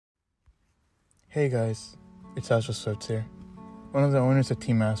Hey guys, it's Astral Sweats here, one of the owners of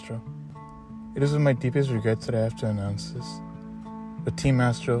Team Astral. It is with my deepest regrets that I have to announce this, but Team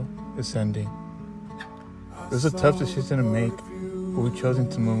Astral is ending. It was a tough decision to make, but we've chosen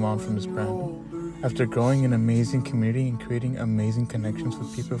to move on from this brand. After growing an amazing community and creating amazing connections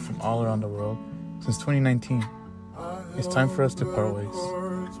with people from all around the world since 2019, it's time for us to part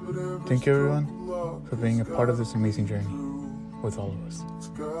ways. Thank you everyone for being a part of this amazing journey with all of us.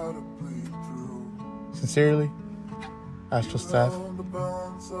 Sincerely, Astral staff,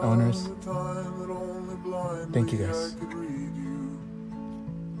 owners, thank you guys.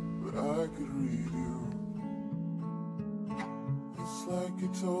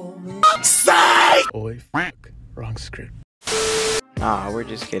 Oi, fuck. Wrong script. Nah, we're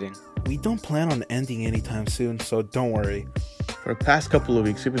just kidding. We don't plan on ending anytime soon, so don't worry. For the past couple of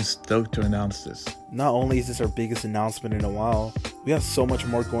weeks, we've been stoked to announce this. Not only is this our biggest announcement in a while, we have so much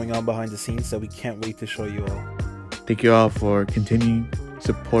more going on behind the scenes that we can't wait to show you all. Thank you all for continuing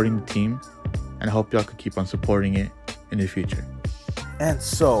supporting the team, and I hope y'all can keep on supporting it in the future. And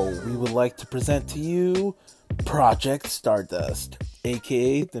so, we would like to present to you Project Stardust,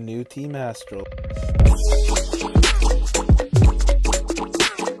 aka the new Team Astral.